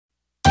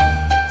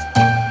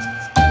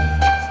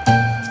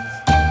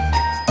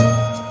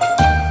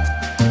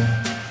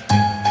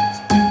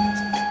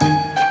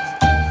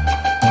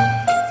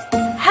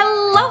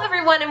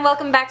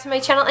welcome back to my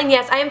channel. And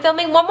yes, I am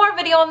filming one more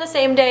video on the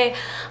same day.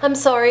 I'm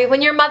sorry.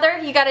 When you're a mother,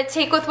 you gotta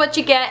take with what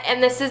you get,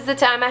 and this is the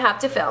time I have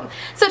to film.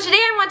 So today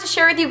I want to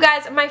share with you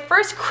guys my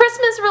first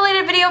Christmas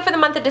related video for the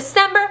month of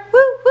December.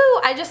 Woo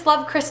woo! I just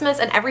love Christmas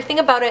and everything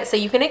about it, so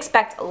you can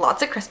expect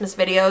lots of Christmas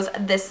videos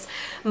this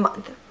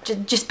month.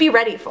 Just be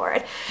ready for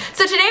it.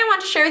 So today I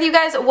want to share with you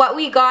guys what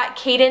we got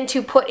Caden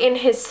to put in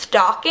his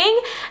stocking,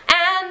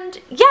 and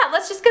yeah,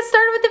 let's just get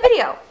started with the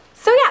video.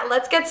 So yeah,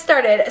 let's get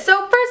started.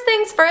 So first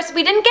things first,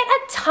 we didn't get a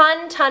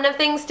ton of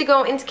things to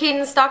go into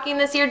Caden's stocking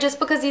this year just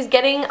because he's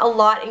getting a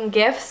lot in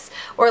gifts,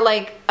 or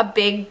like a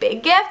big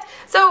gift.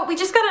 So we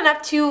just got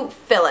enough to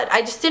fill it.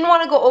 I just didn't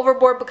want to go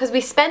overboard because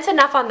we spent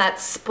enough on that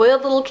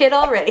spoiled little kid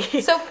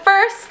already. So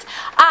first,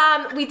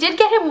 we did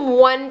get him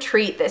one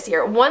treat this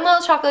year. One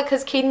little chocolate,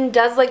 because Caden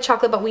does like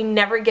chocolate, but we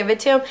never give it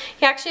to him.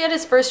 He actually had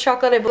his first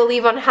chocolate, I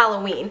believe, on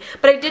Halloween.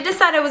 But I did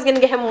decide I was going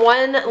to get him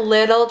one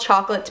little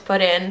chocolate to put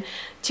in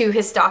to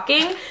his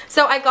stocking.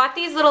 So I got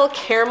these little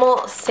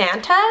caramel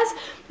Santas.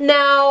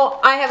 Now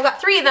I have got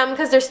 3 of them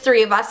because there's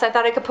 3 of us. So I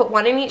thought I could put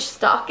one in each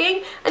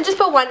stocking and just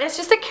put one. It's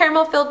just a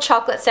caramel filled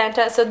chocolate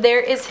Santa. So there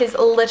is his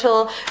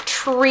little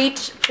treat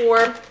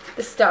for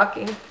the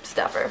stocking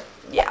stuffer.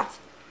 Yeah.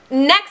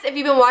 Next, if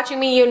you've been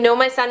watching me, you know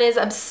my son is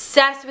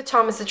obsessed with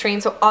Thomas the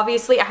Train, so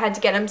obviously I had to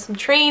get him some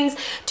trains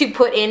to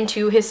put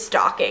into his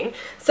stocking.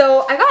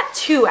 So I got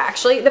 2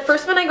 actually. The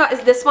first one I got is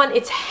this one.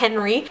 It's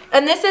Henry,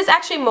 and this is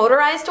actually a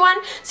motorized one,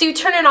 so you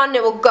turn it on and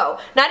it will go.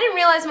 Now I didn't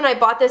realize when I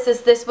bought this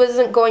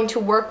wasn't going to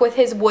work with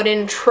his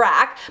wooden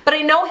track, but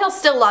I know he'll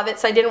still love it,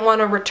 so I didn't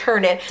want to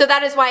return it. So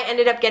that is why I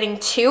ended up getting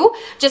 2,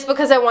 just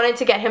because I wanted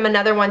to get him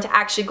another one to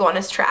actually go on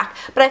his track.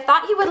 But I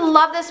thought he would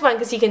love this one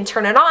because he can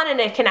turn it on and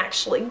it can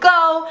actually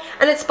go.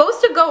 And it's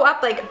supposed to go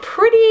up like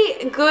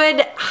pretty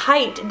good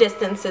height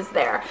distances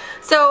there.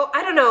 So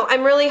I don't know,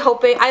 I'm really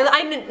hoping,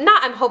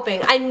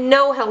 I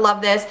know he'll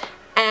love this.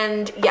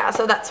 And yeah,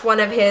 so that's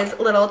one of his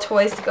little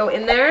toys to go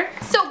in there.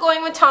 So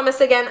going with Thomas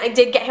again, I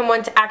did get him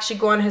one to actually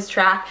go on his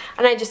track,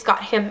 and I just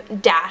got him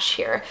Dash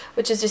here,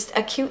 which is just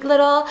a cute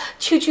little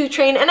choo-choo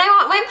train. And I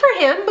want mine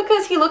for him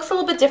because he looks a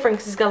little bit different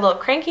because he's got a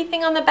little cranky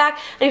thing on the back,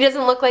 and he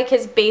doesn't look like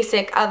his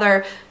basic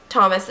other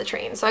Thomas the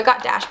Train. So I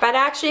got Dash, but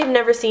I actually have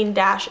never seen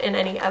Dash in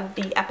any of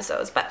the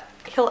episodes, but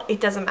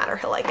it doesn't matter,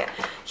 he'll like it.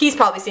 He's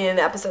probably seen it in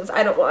the episodes.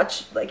 I don't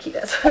watch like he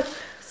does.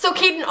 So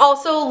Caden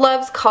also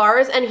loves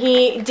cars, and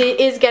he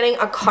is getting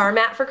a car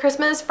mat for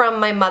Christmas from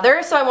my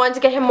mother, so I wanted to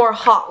get him more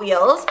Hot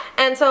Wheels.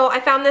 And so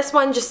I found this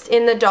one just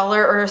in the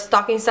dollar or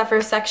stocking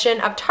stuffer section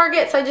of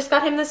Target, so I just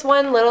got him this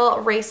one little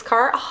race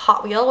car, a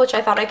Hot Wheel, which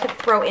I thought I could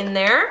throw in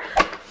there.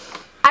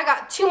 I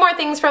got 2 more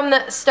things from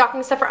the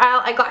stocking stuffer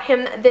aisle. I got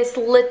him this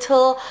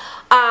little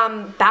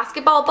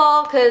basketball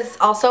ball, because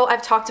also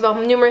I've talked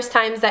about numerous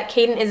times that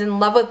Caden is in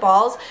love with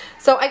balls.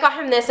 So I got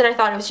him this, and I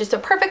thought it was just a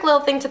perfect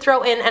little thing to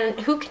throw in, and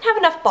who can have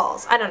enough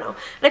balls? I don't know.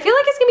 And I feel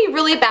like it's going to be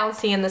really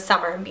bouncy in the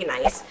summer and be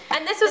nice.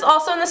 And this was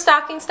also in the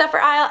stocking stuffer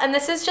aisle, and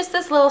this is just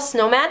this little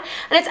snowman,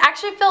 and it's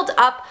actually filled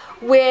up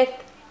with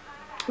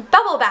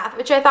bubble bath,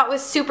 which I thought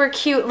was super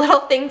cute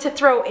little thing to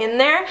throw in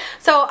there.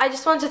 So I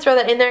just wanted to throw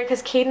that in there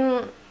because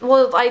Caden,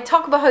 well, I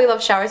talk about how he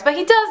loves showers, but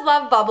he does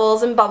love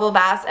bubbles and bubble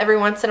baths every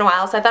once in a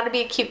while, so I thought it'd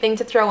be a cute thing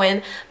to throw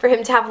in for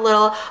him to have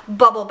little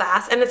bubble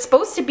baths. And it's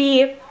supposed to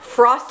be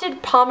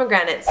frosted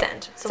pomegranate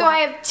scent. So I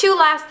have 2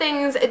 last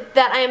things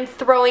that I am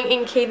throwing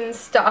in Caden's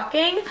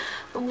stocking.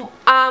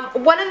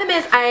 One of them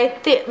is,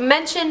 I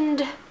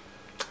mentioned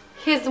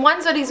his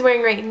ones that he's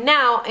wearing right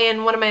now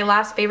in one of my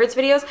last favorites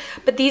videos,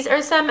 but these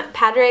are some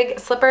Padraig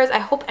slippers. I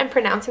hope I'm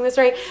pronouncing this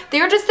right.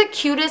 They're just the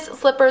cutest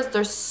slippers.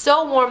 They're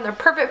so warm. They're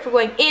perfect for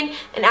going in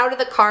and out of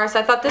the car,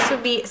 so I thought this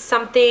would be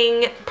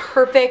something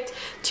perfect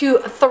to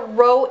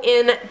throw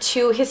in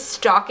to his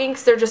stocking,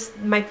 because they're just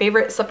my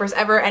favorite slippers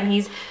ever, and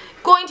he's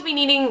going to be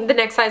needing the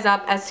next size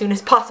up as soon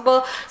as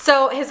possible.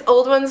 So his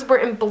old ones were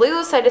in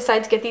blue, so I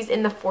decided to get these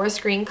in the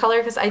forest green color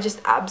because I just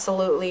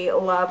absolutely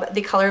love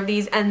the color of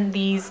these. And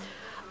these,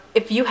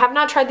 if you have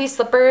not tried these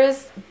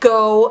slippers,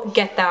 go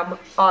get them.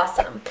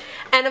 Awesome.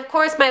 And of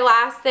course, my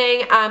last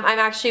thing, I'm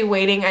actually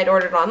waiting, I'd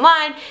ordered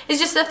online, is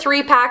just a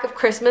 3-pack of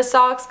Christmas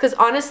socks, because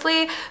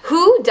honestly,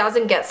 who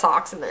doesn't get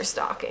socks in their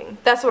stocking?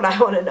 That's what I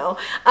want to know.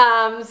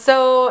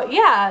 So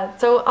yeah,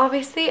 so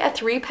obviously a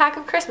 3-pack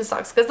of Christmas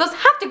socks, because those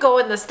have to go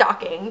in the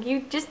stocking.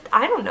 You just,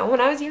 I don't know, when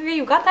I was younger,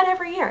 you got that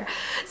every year.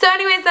 So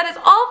anyways, that is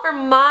all for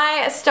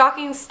my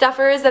stocking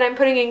stuffers that I'm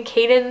putting in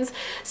Caden's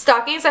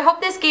stockings. I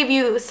hope this gave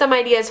you some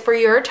ideas for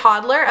your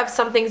toddler of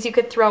some things you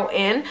could throw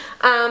in.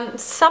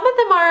 Some of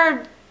them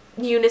are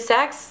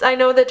unisex. I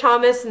know that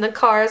Thomas and the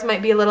cars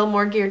might be a little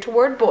more geared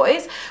toward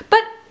boys,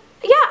 but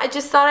yeah, I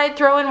just thought I'd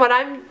throw in what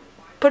I'm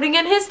putting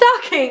in his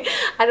stocking.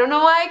 I don't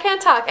know why I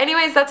can't talk.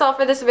 Anyways, that's all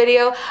for this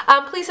video.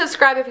 Please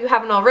subscribe if you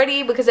haven't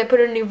already, because I put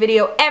a new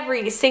video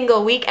every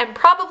single week, and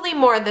probably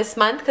more this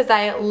month because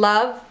I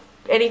love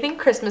anything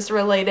Christmas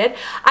related.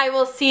 I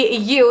will see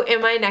you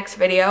in my next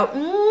video.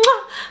 Mwah!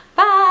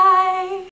 Bye!